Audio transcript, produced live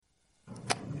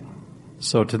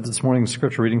So to this morning's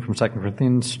scripture reading from 2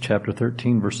 Corinthians chapter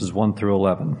 13, verses 1 through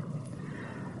 11.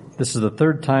 This is the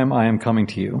third time I am coming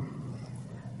to you.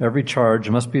 Every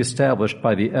charge must be established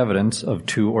by the evidence of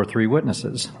 2 or 3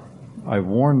 witnesses. I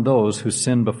warned those who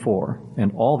sinned before,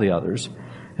 and all the others,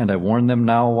 and I warn them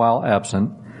now while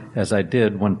absent, as I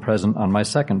did when present on my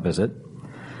second visit,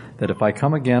 that if I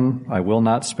come again, I will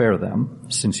not spare them,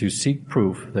 since you seek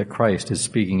proof that Christ is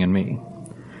speaking in me.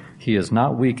 He is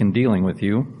not weak in dealing with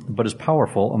you, but is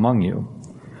powerful among you.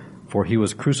 For he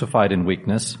was crucified in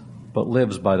weakness, but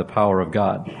lives by the power of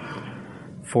God.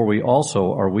 For we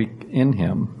also are weak in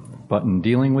him, but in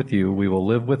dealing with you we will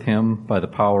live with him by the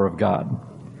power of God.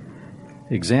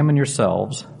 Examine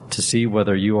yourselves to see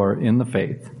whether you are in the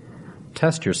faith.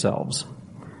 Test yourselves.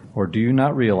 Or do you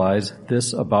not realize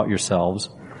this about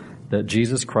yourselves, that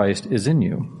Jesus Christ is in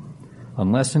you,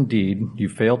 unless indeed you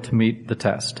fail to meet the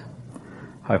test?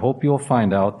 I hope you will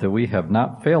find out that we have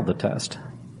not failed the test,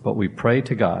 but we pray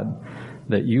to God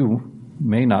that you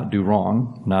may not do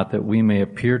wrong, not that we may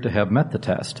appear to have met the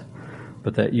test,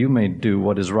 but that you may do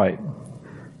what is right,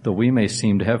 though we may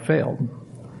seem to have failed.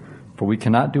 For we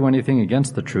cannot do anything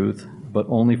against the truth, but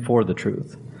only for the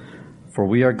truth. For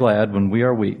we are glad when we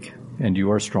are weak, and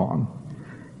you are strong.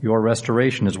 Your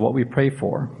restoration is what we pray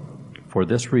for. For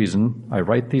this reason, I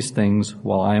write these things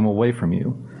while I am away from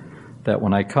you, that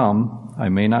when I come, I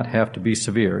may not have to be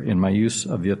severe in my use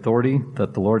of the authority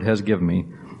that the Lord has given me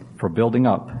for building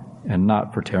up and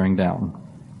not for tearing down.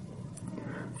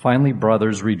 Finally,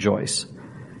 brothers, rejoice.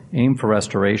 Aim for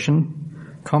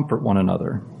restoration. Comfort one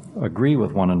another. Agree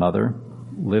with one another.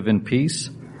 Live in peace.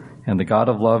 And the God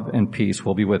of love and peace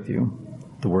will be with you.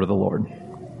 The word of the Lord.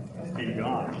 Be to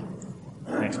God.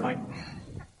 Thanks, Mike.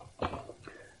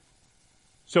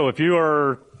 So if you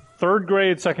are third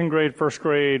grade, second grade, first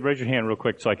grade, raise your hand real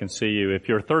quick so I can see you. If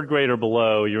you're third grade or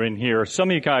below, you're in here.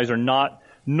 Some of you guys are not,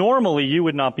 normally you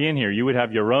would not be in here. You would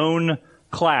have your own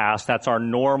class. That's our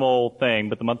normal thing.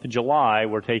 But the month of July,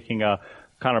 we're taking a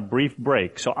kind of brief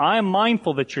break. So I'm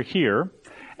mindful that you're here.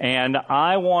 And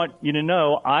I want you to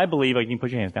know, I believe, you can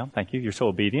put your hands down. Thank you. You're so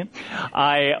obedient.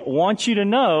 I want you to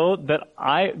know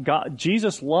that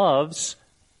Jesus loves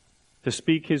to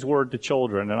speak his word to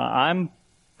children. And I'm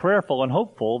prayerful and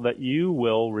hopeful that you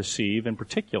will receive, in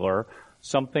particular,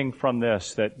 something from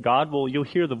this, that you'll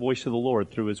hear the voice of the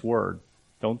Lord through his word.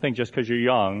 Don't think just because you're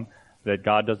young that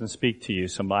God doesn't speak to you.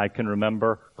 I can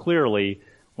remember clearly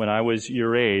when I was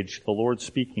your age, the Lord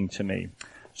speaking to me.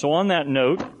 So on that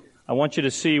note, I want you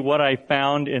to see what I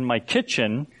found in my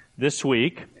kitchen this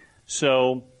week.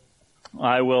 So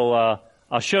I'll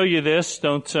show you this.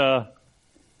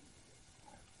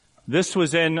 This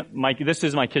is my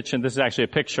kitchen. This is actually a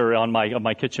picture of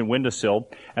my kitchen windowsill.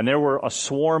 And there were a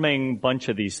swarming bunch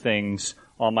of these things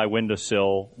on my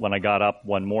windowsill when I got up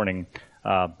one morning.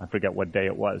 I forget what day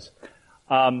it was.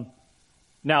 Now,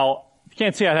 you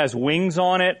can't see it has wings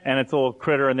on it, and it's a little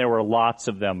critter, and there were lots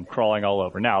of them crawling all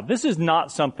over. Now, this is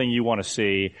not something you want to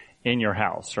see in your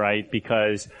house, right?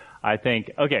 Because I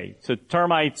think, okay, so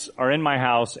termites are in my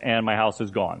house, and my house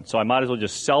is gone. So I might as well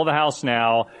just sell the house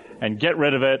now and get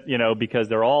rid of it, because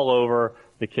they're all over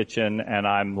the kitchen, and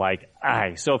I'm like,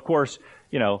 aye. So, of course,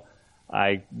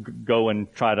 I go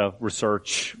and try to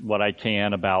research what I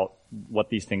can about what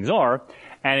these things are.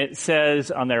 And it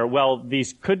says on there, well,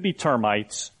 these could be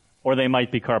termites, or they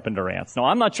might be carpenter ants. Now,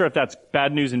 I'm not sure if that's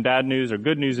bad news and bad news, or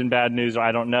good news and bad news, or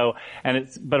I don't know.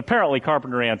 But apparently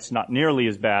carpenter ants not nearly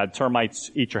as bad. Termites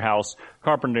eat your house.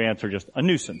 Carpenter ants are just a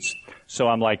nuisance. So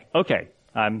I'm like, okay,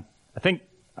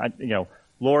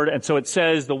 Lord. And so it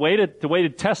says the way to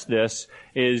test this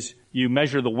is you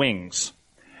measure the wings.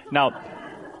 Now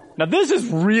this is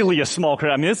really a small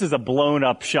critter. I mean, this is a blown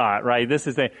up shot, right?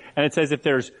 And it says if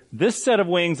there's this set of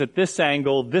wings at this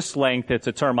angle, this length, it's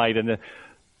a termite.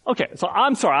 Okay, so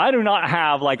I'm sorry, I do not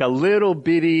have like a little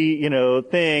bitty,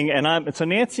 thing, so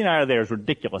Nancy and I are there. It's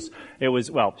ridiculous.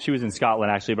 She was in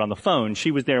Scotland actually, but on the phone,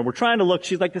 she was there, and we're trying to look,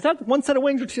 she's like, is that one set of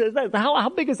wings? How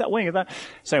big is that wing?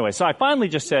 So anyway, so I finally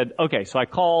just said, okay, so I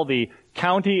call the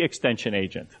county extension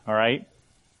agent, alright?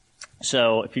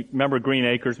 So if you remember Green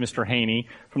Acres, Mr. Haney,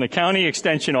 from the county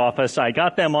extension office, I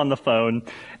got them on the phone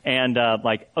and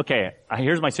okay,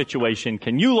 here's my situation.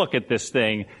 Can you look at this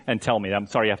thing and tell me? I'm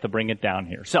sorry, you have to bring it down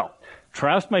here. So,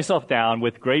 trounced myself down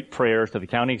with great prayers to the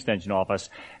county extension office,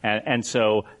 and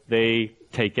so they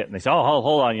take it and they say, oh,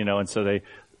 hold on, and so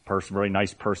very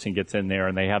nice person gets in there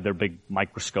and they have their big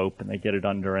microscope and they get it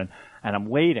under and I'm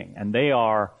waiting and they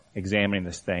are examining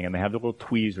this thing, and they have the little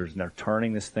tweezers, and they're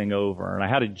turning this thing over. And I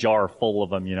had a jar full of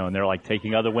them, and they're like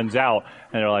taking other ones out,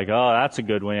 and they're like, oh, that's a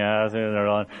good one, yeah. And they're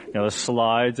on, the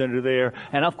slides under there.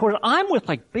 And of course, I'm with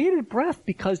like bated breath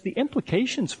because the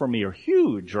implications for me are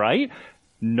huge, right?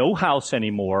 No house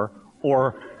anymore,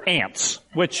 or ants,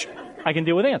 which I can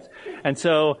deal with ants. And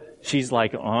so she's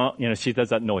like, she does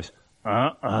that noise,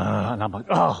 and I'm like,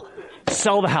 oh,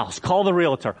 sell the house, call the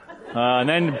realtor. And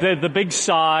then the big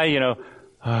sigh,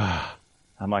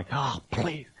 I'm like, oh,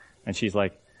 please. And she's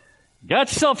like,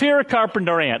 got yourself here a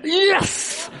carpenter ant.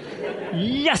 Yes!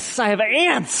 Yes, I have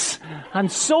ants. I'm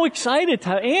so excited to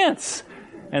have ants.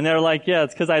 And they're like, yeah,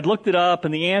 it's because I'd looked it up,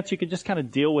 and the ants, you could just kind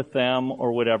of deal with them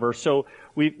or whatever. So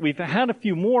we've had a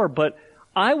few more, but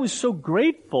I was so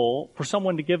grateful for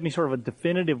someone to give me sort of a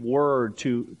definitive word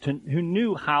who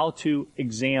knew how to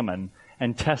examine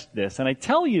and test this. And I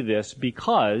tell you this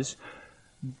because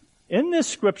in this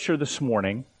scripture this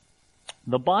morning,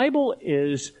 the Bible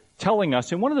is telling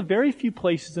us in one of the very few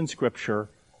places in Scripture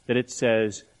that it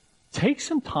says, take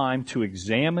some time to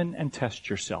examine and test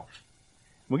yourself.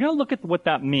 We're going to look at what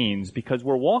that means because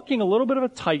we're walking a little bit of a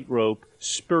tightrope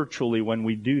spiritually when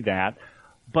we do that.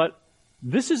 But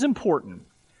this is important.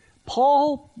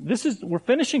 We're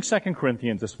finishing 2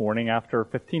 Corinthians this morning after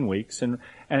 15 weeks.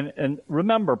 And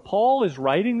remember, Paul is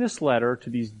writing this letter to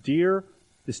this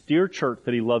dear church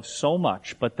that he loves so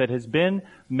much, but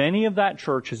many of that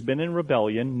church has been in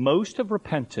rebellion. Most have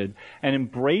repented and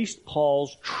embraced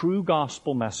Paul's true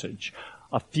gospel message.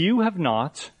 A few have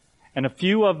not, and a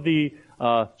few of the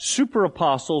super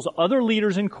apostles, other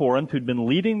leaders in Corinth who'd been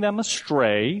leading them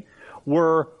astray,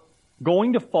 were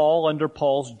going to fall under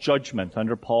Paul's judgment,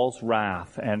 under Paul's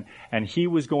wrath, and he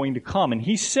was going to come. And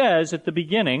he says at the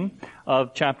beginning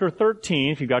of chapter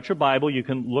 13, if you've got your Bible, you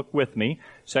can look with me,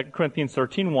 2 Corinthians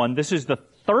 13:1, this is the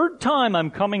third time I'm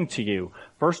coming to you.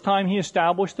 First time he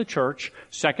established the church.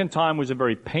 Second time was a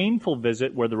very painful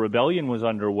visit where the rebellion was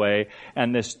underway.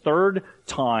 And this third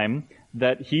time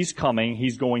that he's coming,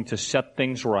 he's going to set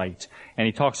things right. And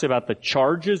he talks about the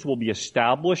charges will be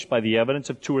established by the evidence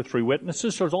of 2 or 3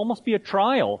 witnesses. So there's almost be a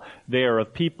trial there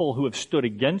of people who have stood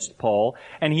against Paul.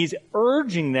 And he's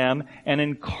urging them and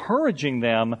encouraging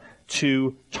them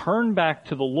to turn back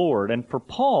to the Lord. And for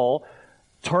Paul,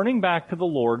 turning back to the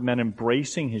Lord meant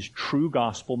embracing his true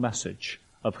gospel message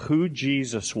of who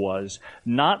Jesus was,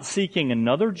 not seeking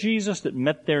another Jesus that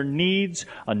met their needs,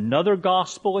 another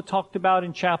gospel it talked about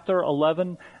in chapter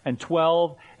 11 and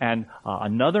 12, and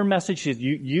another message.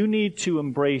 You need to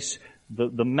embrace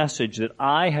the message that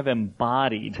I have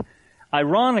embodied.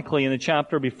 Ironically, in the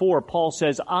chapter before, Paul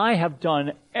says, I have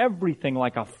done everything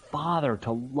like a father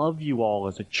to love you all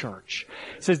as a church.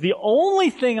 He says, the only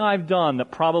thing I've done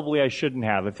that probably I shouldn't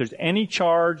have, if there's any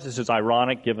charge, this is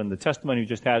ironic given the testimony you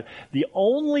just had, the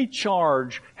only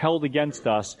charge held against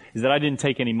us is that I didn't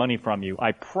take any money from you.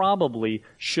 I probably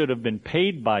should have been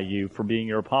paid by you for being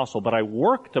your apostle, but I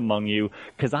worked among you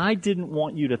because I didn't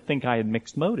want you to think I had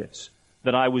mixed motives,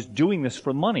 that I was doing this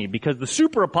for money, because the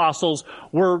super apostles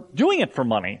were doing it for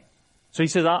money. So he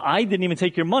says, I didn't even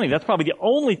take your money. That's probably the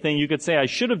only thing you could say I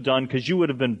should have done, because you would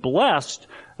have been blessed.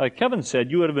 Like Kevin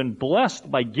said, you would have been blessed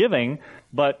by giving,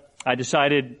 but I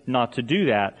decided not to do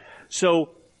that. So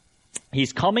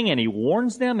he's coming and he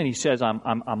warns them and he says, I'm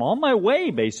on my way,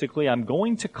 basically. I'm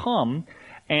going to come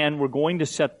and we're going to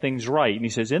set things right. And he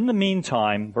says, in the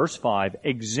meantime, verse 5,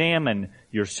 examine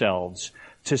yourselves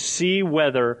to see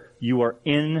whether you are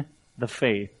in the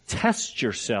faith. Test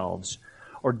yourselves.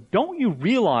 Or don't you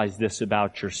realize this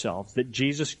about yourselves? Do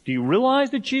you realize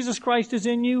that Jesus Christ is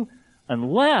in you?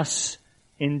 Unless,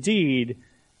 indeed,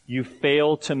 you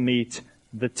fail to meet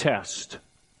the test.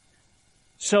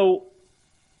 So,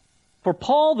 for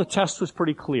Paul, the test was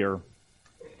pretty clear.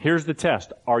 Here's the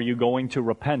test. Are you going to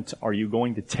repent? Are you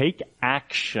going to take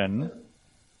action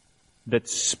that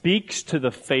speaks to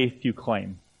the faith you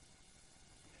claim?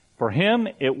 For him,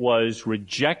 it was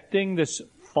rejecting this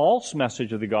false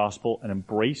message of the gospel and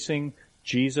embracing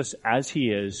Jesus as he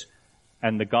is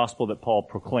and the gospel that Paul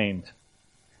proclaimed.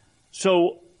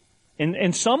 So,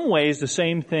 in some ways, the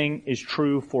same thing is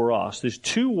true for us. There's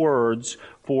 2 words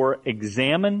for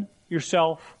examine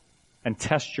yourself and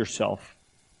test yourself.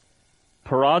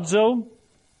 Paradzo,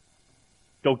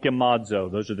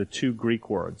 dokemadzo. Those are the 2 Greek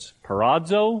words.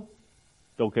 Paradzo,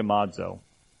 dokemadzo.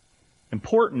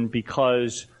 Important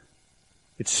because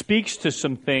it speaks to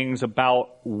some things about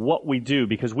what we do,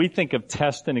 because we think of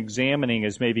test and examining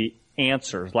as maybe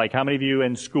answers. Like, how many of you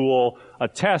in school, a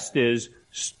test is,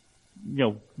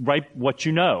 write what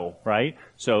you know, right?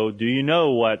 So, do you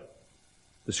know what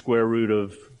the square root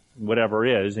of whatever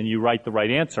it is, and you write the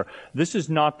right answer. This is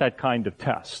not that kind of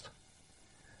test.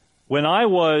 When I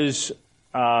was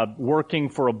working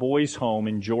for a boys' home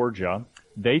in Georgia,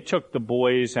 they took the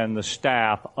boys and the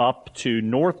staff up to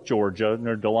North Georgia,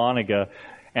 near Dahlonega,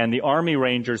 and the Army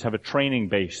Rangers have a training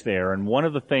base there. And one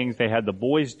of the things they had the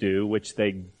boys do, which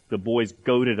the boys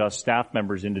goaded us staff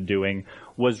members into doing,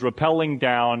 was rappelling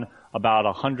down about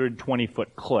a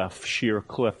 120-foot cliff, sheer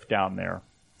cliff down there.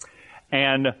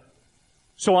 And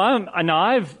so I'm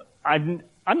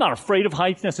not afraid of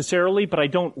heights necessarily, but I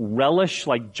don't relish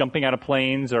like jumping out of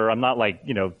planes, or I'm not like,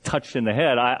 touched in the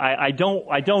head.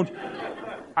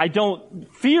 I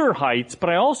don't fear heights, but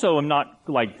I also am not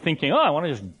like thinking, I want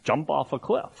to just jump off a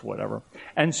cliff, whatever.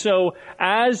 And so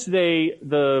as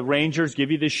the Rangers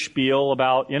give you this spiel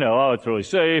about, it's really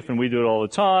safe and we do it all the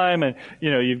time, and,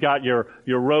 you've got your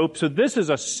rope. So this is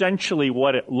essentially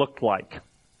what it looked like.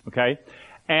 Okay?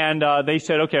 And they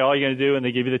said, okay, all you're going to do, and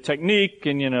they give you the technique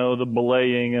and, the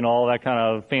belaying and all that kind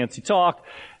of fancy talk.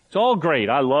 It's all great.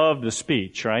 I love the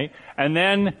speech, right? And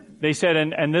then they said,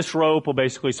 and this rope will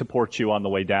basically support you on the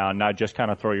way down, not just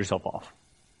kind of throw yourself off.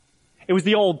 It was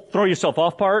the old throw yourself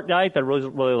off part, right? That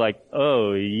really like,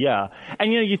 oh, yeah.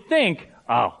 And, you think,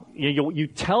 you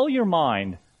tell your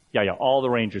mind, yeah, all the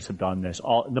Rangers have done this.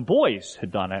 All the boys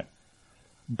had done it.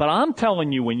 But I'm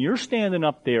telling you, when you're standing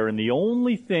up there and the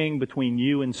only thing between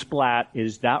you and splat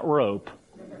is that rope,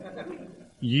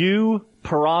 you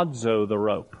perazzo the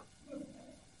rope.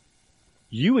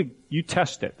 You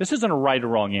test it. This isn't a right or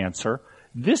wrong answer.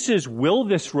 This is, will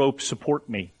this rope support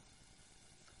me?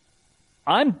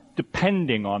 I'm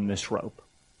depending on this rope.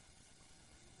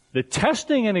 The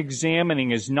testing and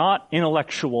examining is not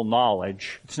intellectual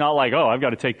knowledge. It's not like, I've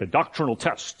got to take the doctrinal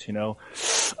test,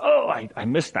 I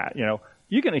missed that,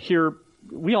 You're going to hear,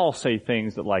 we all say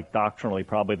things that like doctrinally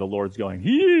probably the Lord's going,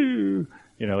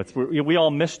 we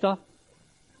all miss stuff.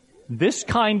 This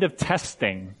kind of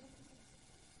testing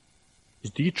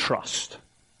is, do you trust?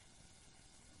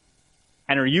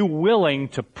 And are you willing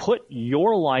to put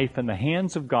your life in the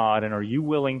hands of God, and are you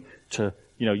willing to,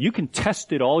 you can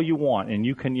test it all you want, and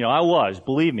you can,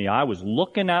 believe me, I was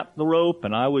looking at the rope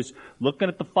and I was looking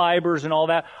at the fibers and all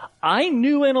that. I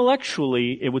knew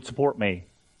intellectually it would support me.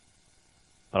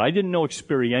 But I didn't know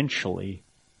experientially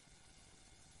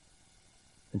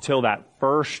until that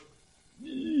first,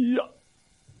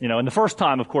 and the first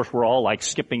time, of course, we're all like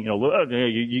skipping, we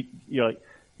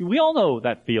all know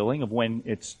that feeling of when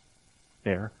it's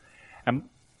there. And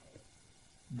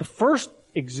the first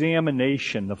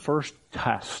examination, the first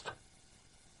test,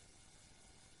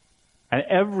 and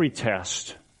every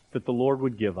test that the Lord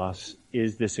would give us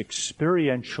is this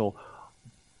experiential,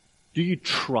 do you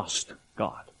trust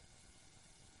God?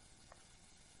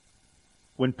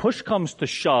 When push comes to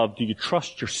shove, do you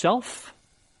trust yourself?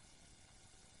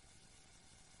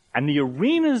 And the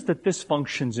arenas that this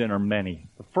functions in are many.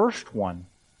 The first one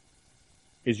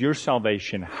is your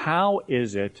salvation. How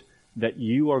is it that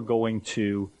you are going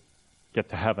to get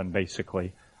to heaven,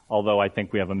 basically? Although I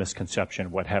think we have a misconception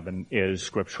of what heaven is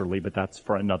scripturally, but that's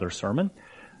for another sermon.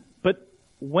 But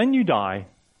when you die,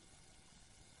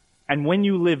 and when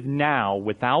you live now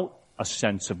without a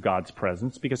sense of God's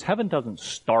presence, because heaven doesn't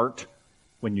start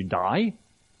when you die.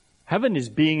 Heaven is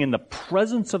being in the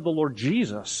presence of the Lord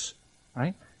Jesus,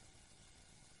 right?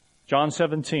 John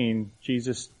 17,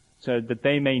 Jesus said that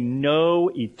they may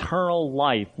know eternal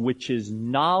life, which is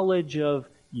knowledge of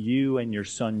you and your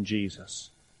Son Jesus.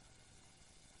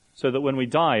 So that when we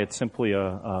die, it's simply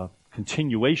a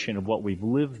continuation of what we've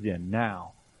lived in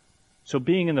now. So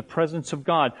being in the presence of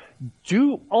God,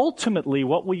 do ultimately,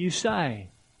 what will you say?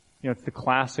 It's the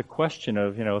classic question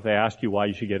of, if they ask you why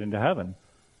you should get into heaven.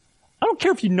 I don't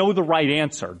care if you know the right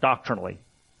answer doctrinally.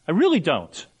 I really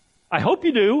don't. I hope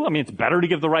you do. It's better to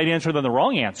give the right answer than the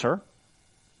wrong answer.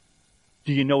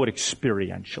 Do you know it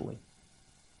experientially?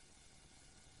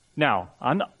 Now,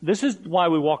 this is why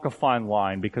we walk a fine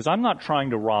line, because I'm not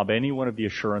trying to rob anyone of the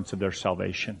assurance of their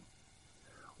salvation.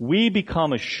 We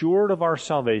become assured of our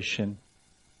salvation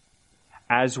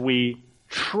as we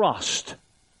trust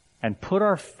and put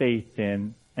our faith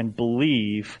in and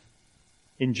believe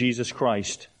in Jesus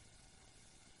Christ.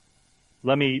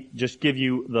 Let me just give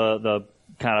you the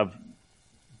kind of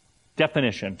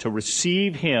definition. To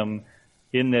receive Him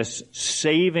in this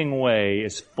saving way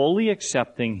is fully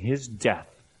accepting His death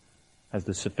as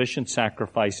the sufficient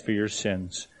sacrifice for your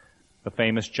sins. The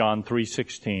famous John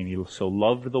 3:16, He so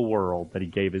loved the world that He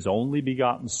gave His only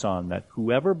begotten Son, that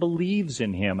whoever believes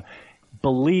in Him,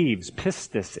 believes,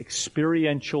 pistis,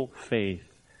 experiential faith.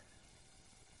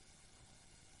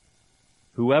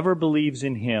 Whoever believes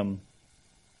in Him,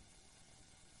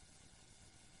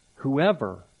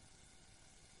 whoever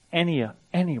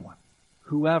anyone,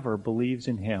 whoever believes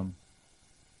in him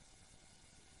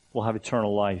will have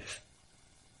eternal life.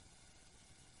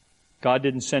 God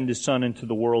didn't send his Son into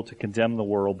the world to condemn the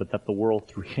world, but that the world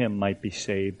through him might be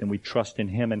saved. And we trust in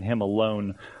him and him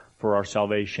alone for our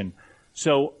salvation.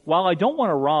 So while I don't want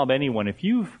to rob anyone, if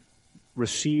you've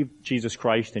received Jesus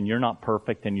Christ and you're not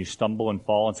perfect and you stumble and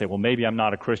fall and say, well, maybe I'm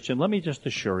not a Christian, let me just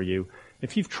assure you,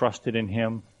 if you've trusted in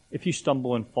him, if you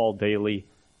stumble and fall daily,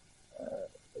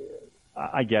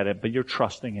 I get it, but you're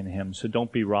trusting in him, so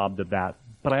don't be robbed of that.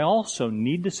 But I also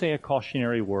need to say a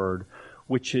cautionary word,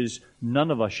 which is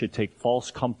none of us should take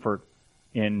false comfort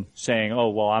in saying, oh,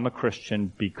 well, I'm a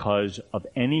Christian because of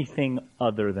anything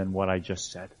other than what I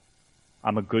just said.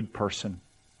 I'm a good person.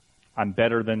 I'm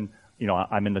better than,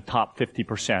 I'm in the top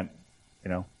 50%,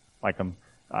 like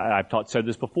I've said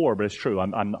this before, but it's true.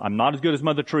 I'm not as good as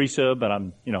Mother Teresa, but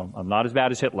I'm not as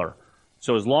bad as Hitler.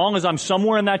 So as long as I'm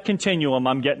somewhere in that continuum,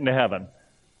 I'm getting to heaven.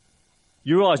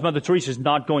 You realize Mother Teresa's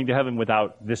not going to heaven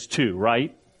without this too,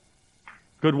 right?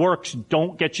 Good works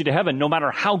don't get you to heaven, no matter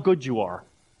how good you are.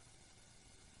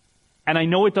 And I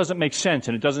know it doesn't make sense,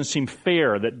 and it doesn't seem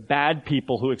fair that bad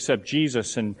people who accept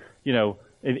Jesus and,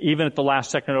 even at the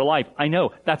last second of their life, I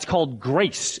know that's called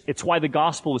grace. It's why the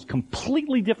gospel is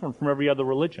completely different from every other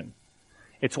religion.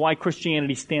 It's why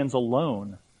Christianity stands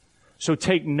alone. So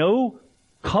take no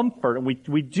comfort, and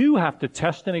we do have to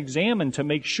test and examine to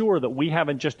make sure that we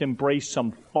haven't just embraced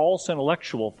some false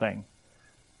intellectual thing.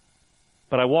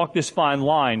 But I walk this fine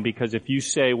line because if you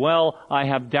say, well, I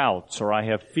have doubts, or I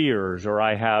have fears, or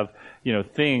I have,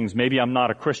 things, maybe I'm not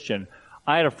a Christian.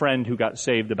 I had a friend who got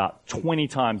saved about 20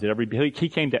 times he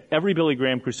came to every Billy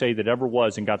Graham crusade that ever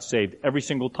was and got saved every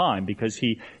single time because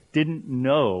he didn't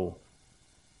know.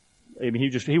 I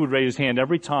mean, he would raise his hand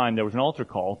every time there was an altar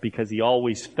call because he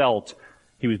always felt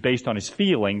he was based on his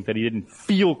feeling that he didn't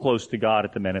feel close to God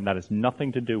at the minute, and that has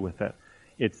nothing to do with it.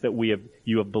 It's that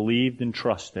you have believed and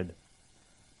trusted.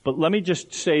 But let me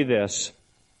just say this,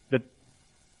 that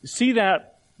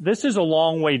this is a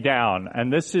long way down,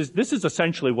 and this is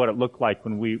essentially what it looked like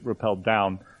when we rappelled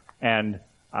down. And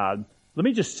let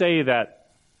me just say that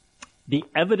the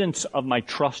evidence of my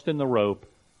trust in the rope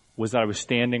was that I was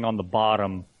standing on the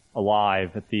bottom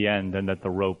alive at the end and that the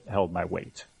rope held my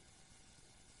weight.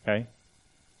 Okay?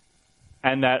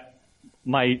 And that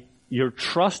your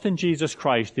trust in Jesus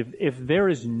Christ, if there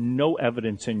is no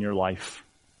evidence in your life,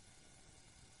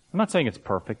 I'm not saying it's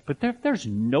perfect, but if there's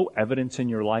no evidence in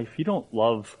your life, you don't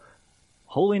love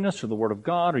holiness or the Word of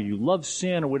God, or you love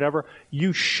sin or whatever,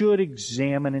 you should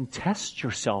examine and test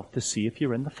yourself to see if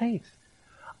you're in the faith.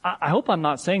 I hope I'm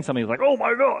not saying something like, oh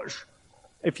my gosh.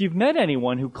 If you've met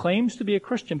anyone who claims to be a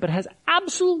Christian but has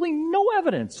absolutely no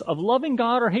evidence of loving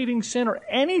God or hating sin or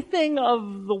anything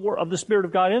of the Spirit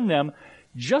of God in them,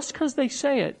 just because they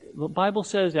say it, the Bible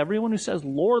says everyone who says,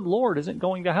 Lord, Lord, isn't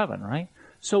going to heaven, right?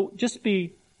 So just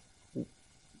be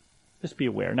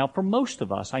aware. Now, for most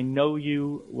of us, I know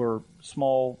we're a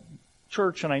small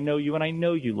church, and I know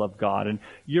you love God, and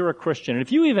you're a Christian. And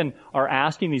if you even are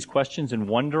asking these questions and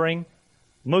wondering,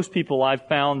 most people I've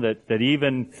found that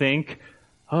even think,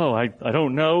 oh, I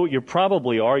don't know, you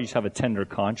probably are, you just have a tender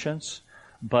conscience.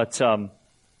 But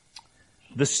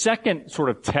the second sort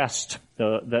of test,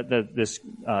 this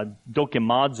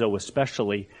dokimazo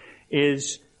especially,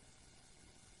 is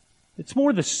it's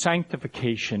more the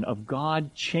sanctification of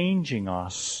God changing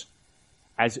us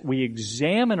as we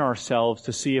examine ourselves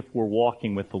to see if we're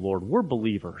walking with the Lord. We're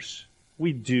believers.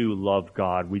 We do love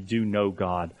God. We do know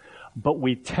God. But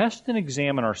we test and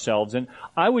examine ourselves. And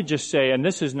I would just say, and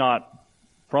this is not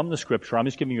from the Scripture, I'm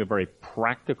just giving you a very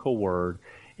practical word,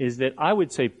 is that I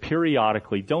would say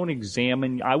periodically,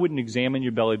 I wouldn't examine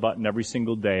your belly button every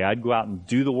single day. I'd go out and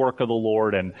do the work of the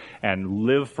Lord and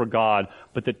live for God.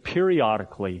 But that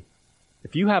periodically,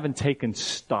 if you haven't taken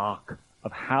stock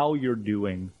of how you're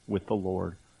doing with the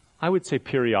Lord, I would say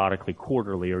periodically,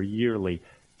 quarterly or yearly,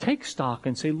 take stock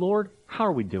and say, Lord, how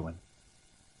are we doing?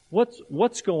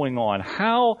 What's going on?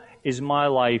 How is my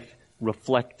life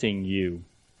reflecting you?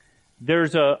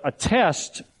 There's a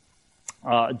test.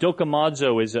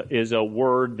 Dokimazo is a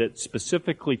word that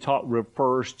specifically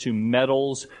refers to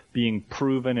metals being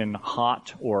proven in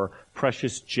hot, or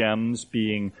precious gems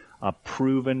being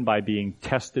proven by being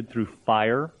tested through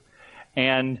fire.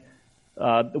 And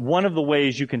one of the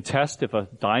ways you can test if a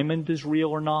diamond is real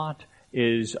or not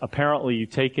is apparently you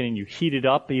take it and you heat it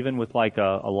up even with like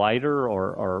a lighter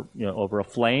or over a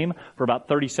flame for about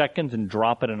 30 seconds and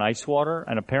drop it in ice water.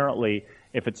 And apparently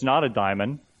if it's not a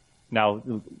diamond, now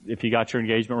if you got your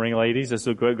engagement ring, ladies, this is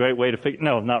a great way to figure,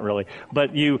 no, not really.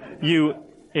 But you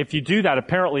if you do that,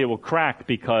 apparently it will crack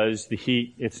because the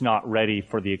heat, it's not ready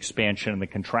for the expansion and the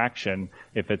contraction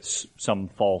if it's some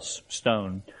false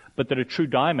stone. But that a true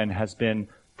diamond has been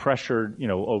pressured,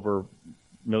 over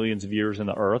millions of years in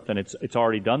the earth, and it's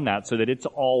already done that, so that it's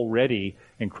already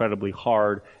incredibly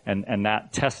hard and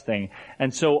that testing.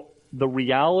 And so the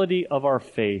reality of our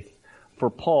faith, for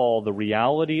Paul, the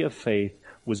reality of faith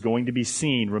was going to be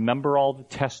seen. Remember all the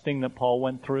testing that Paul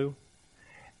went through?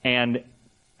 And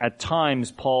at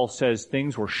times, Paul says,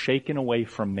 things were shaken away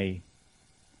from me.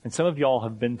 And some of y'all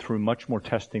have been through much more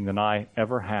testing than I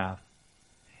ever have.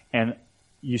 And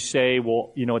you say,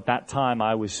 well, at that time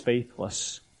I was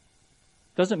faithless.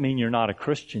 Doesn't mean you're not a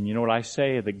Christian. You know what I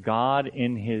say? That God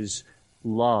in His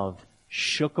love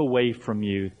shook away from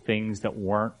you things that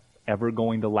weren't ever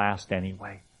going to last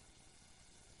anyway.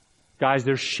 Guys,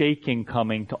 there's shaking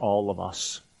coming to all of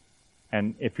us.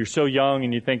 And if you're so young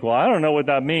and you think, well, I don't know what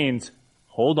that means,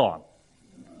 hold on.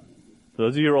 For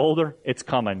those of you who are older, it's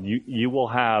coming. You will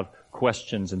have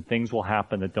questions and things will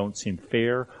happen that don't seem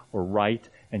fair or right,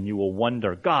 and you will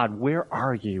wonder, God, where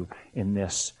are you in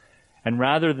this? And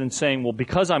rather than saying, well,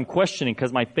 because I'm questioning,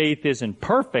 because my faith isn't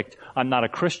perfect, I'm not a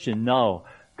Christian. No,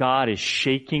 God is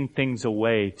shaking things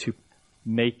away to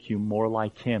make you more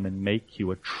like Him and make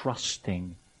you a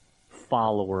trusting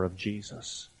follower of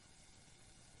Jesus.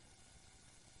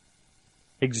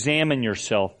 Examine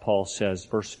yourself, Paul says,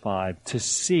 verse 5, to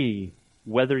see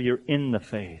whether you're in the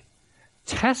faith.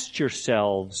 Test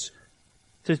yourselves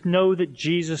to know that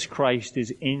Jesus Christ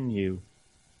is in you.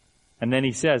 And then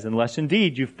he says, unless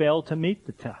indeed you fail to meet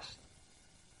the test.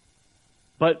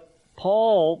 But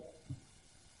Paul,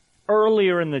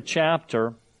 earlier in the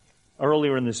chapter,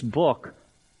 earlier in this book,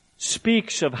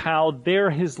 speaks of how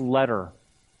his letter,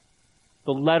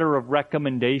 the letter of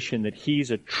recommendation that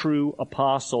he's a true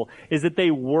apostle, is that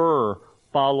they were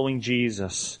following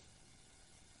Jesus.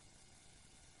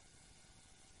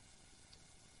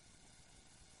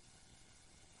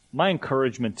 My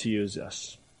encouragement to you is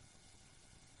this.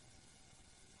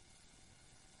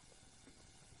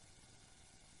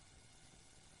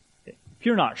 If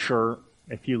you're not sure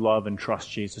if you love and trust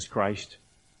Jesus Christ,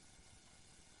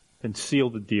 then seal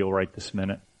the deal right this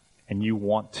minute. And you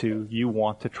want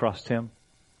to trust Him.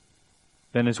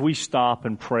 Then as we stop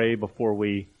and pray before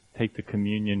we take the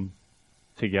communion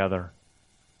together,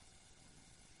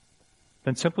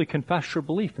 then simply confess your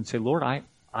belief and say, Lord, I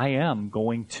am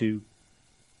going to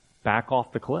back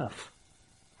off the cliff.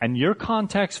 And your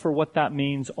context for what that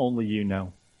means, only you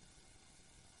know.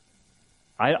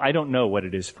 I don't know what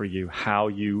it is for you, how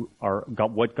you are,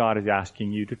 what God is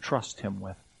asking you to trust Him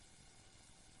with.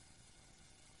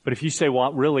 But if you say,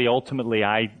 well, really, ultimately,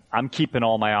 I'm keeping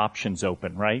all my options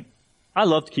open, right? I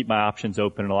love to keep my options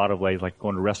open in a lot of ways, like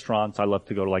going to restaurants. I love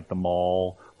to go to like the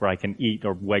mall where I can eat,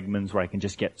 or Wegmans where I can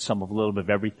just get a little bit of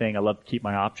everything. I love to keep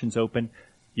my options open.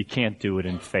 You can't do it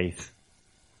in faith.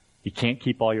 You can't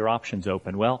keep all your options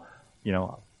open. Well,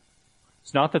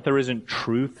 it's not that there isn't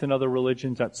truth in other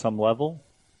religions at some level.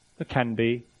 There can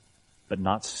be, but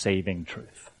not saving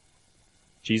truth.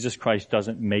 Jesus Christ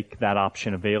doesn't make that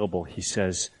option available. He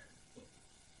says,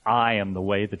 I am the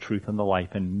way, the truth, and the life,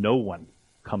 and no one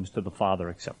comes to the Father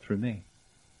except through me.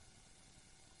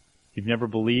 If you've never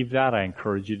believed that, I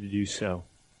encourage you to do so.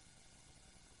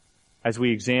 As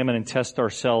we examine and test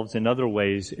ourselves in other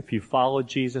ways, if you followed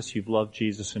Jesus, you've loved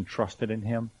Jesus and trusted in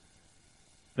Him,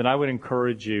 then I would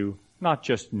encourage you, not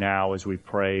just now as we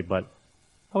pray, but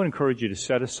I would encourage you to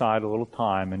set aside a little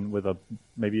time and with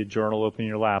maybe a journal open in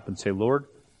your lap and say, Lord,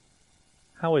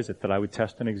 how is it that I would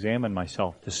test and examine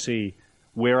myself to see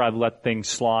where I've let things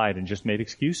slide and just made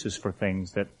excuses for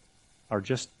things that are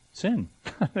just sin?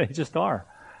 They just are.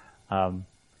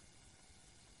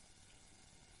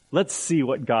 Let's see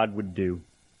what God would do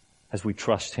as we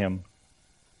trust Him.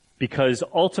 Because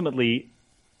ultimately,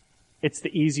 it's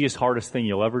the easiest, hardest thing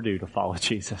you'll ever do to follow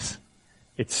Jesus.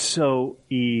 It's so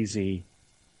easy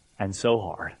and so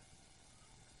hard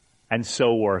and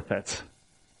so worth it.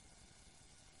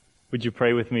 Would you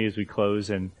pray with me as we close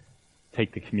and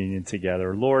take the communion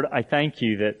together? Lord, I thank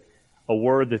You that a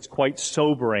word that's quite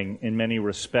sobering in many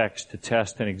respects to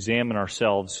test and examine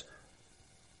ourselves,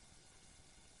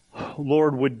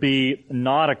 Lord, would be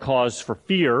not a cause for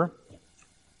fear.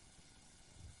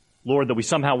 Lord, that we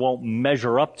somehow won't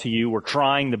measure up to You. We're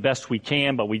trying the best we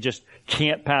can, but we just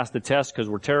can't pass the test because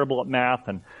we're terrible at math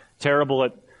and terrible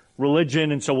at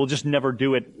religion, and so we'll just never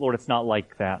do it. Lord, it's not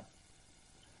like that.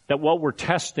 That what we're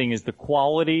testing is the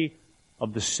quality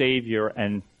of the Savior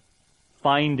and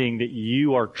finding that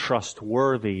You are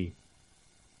trustworthy.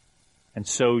 And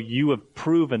so You have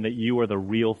proven that You are the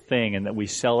real thing and that we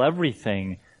sell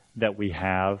everything that we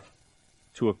have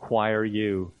to acquire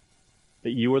you,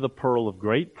 that you are the pearl of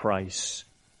great price,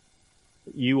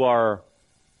 that you are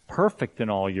perfect in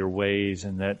all your ways,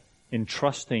 and that in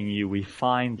trusting you we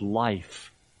find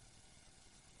life.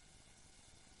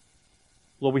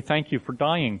 Lord, we thank you for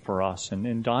dying for us, and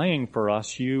in dying for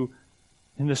us, you,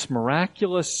 in this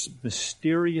miraculous,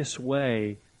 mysterious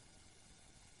way,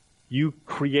 you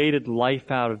created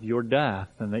life out of your death,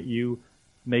 and that you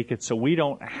make it so we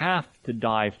don't have to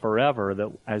die forever,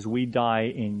 that as we die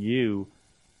in you,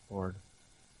 Lord,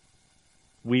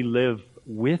 we live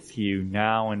with you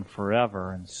now and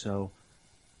forever. And so,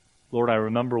 Lord, I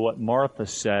remember what Martha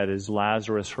said as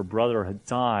Lazarus, her brother, had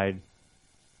died.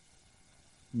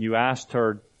 You asked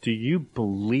her, do you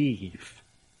believe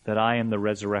that I am the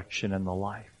resurrection and the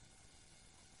life?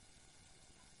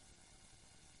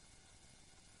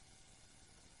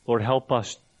 Lord, help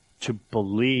us to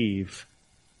believe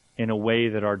in a way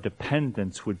that our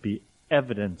dependence would be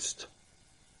evidenced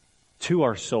to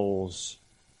our souls.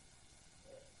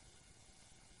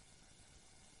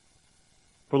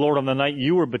 For Lord, on the night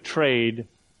you were betrayed,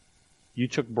 you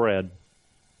took bread.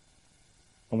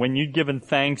 And when you'd given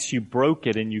thanks, you broke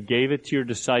it and you gave it to your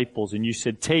disciples and you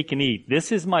said, take and eat.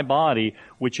 This is my body,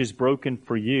 which is broken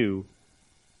for you.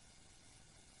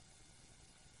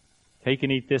 Take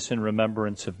and eat this in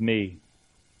remembrance of me.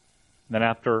 Then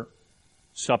after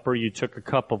supper, you took a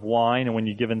cup of wine, and when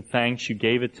you'd given thanks, you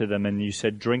gave it to them, and you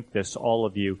said, drink this, all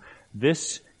of you.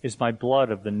 This is my blood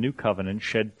of the new covenant,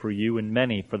 shed for you and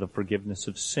many for the forgiveness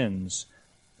of sins.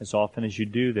 As often as you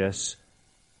do this,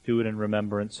 do it in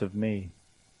remembrance of me.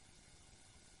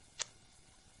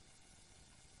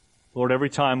 Lord, every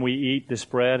time we eat this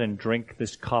bread and drink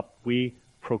this cup, we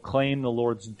proclaim the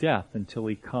Lord's death until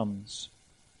he comes.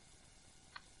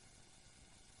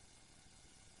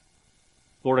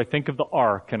 Lord, I think of the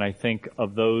ark, and I think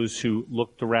of those who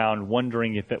looked around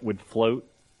wondering if it would float,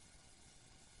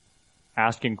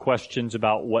 asking questions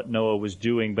about what Noah was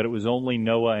doing, but it was only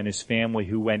Noah and his family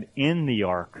who went in the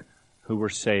ark who were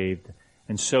saved.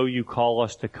 And so you call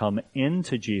us to come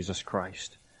into Jesus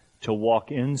Christ, to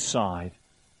walk inside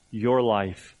your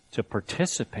life, to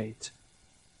participate.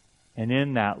 And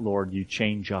in that, Lord, you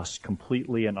change us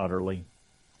completely and utterly.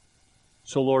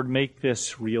 So, Lord, make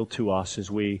this real to us as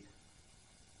we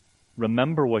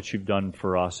remember what you've done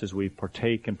for us, as we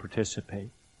partake and participate.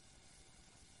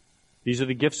 These are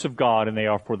the gifts of God, and they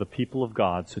are for the people of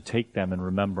God, so take them in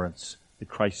remembrance that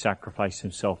Christ sacrificed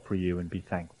himself for you, and be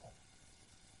thankful.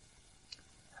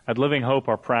 At Living Hope,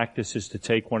 our practice is to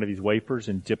take one of these wafers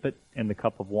and dip it in the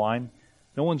cup of wine.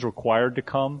 No one's required to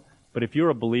come, but if you're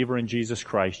a believer in Jesus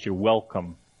Christ, you're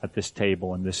welcome at this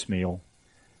table and this meal.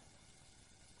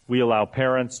 We allow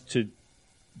parents to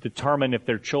determine if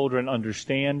their children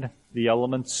understand the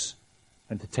elements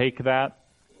and to take that.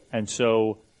 And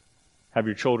so have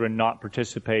your children not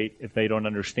participate if they don't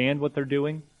understand what they're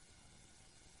doing.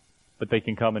 But they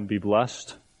can come and be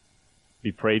blessed,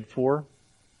 be prayed for.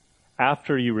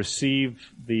 After you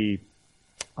receive the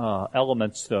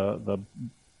elements, the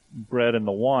bread and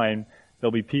the wine,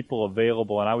 there'll be people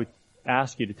available. And I would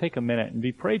ask you to take a minute and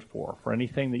be prayed for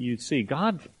anything that you see.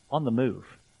 God's on the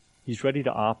move. He's ready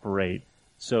to operate.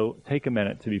 So take a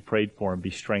minute to be prayed for and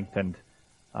be strengthened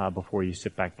before you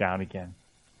sit back down again.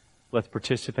 Let's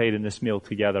participate in this meal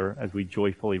together as we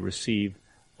joyfully receive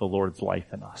the Lord's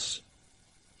life in us.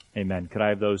 Amen. Could I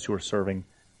have those who are serving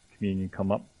communion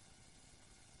come up?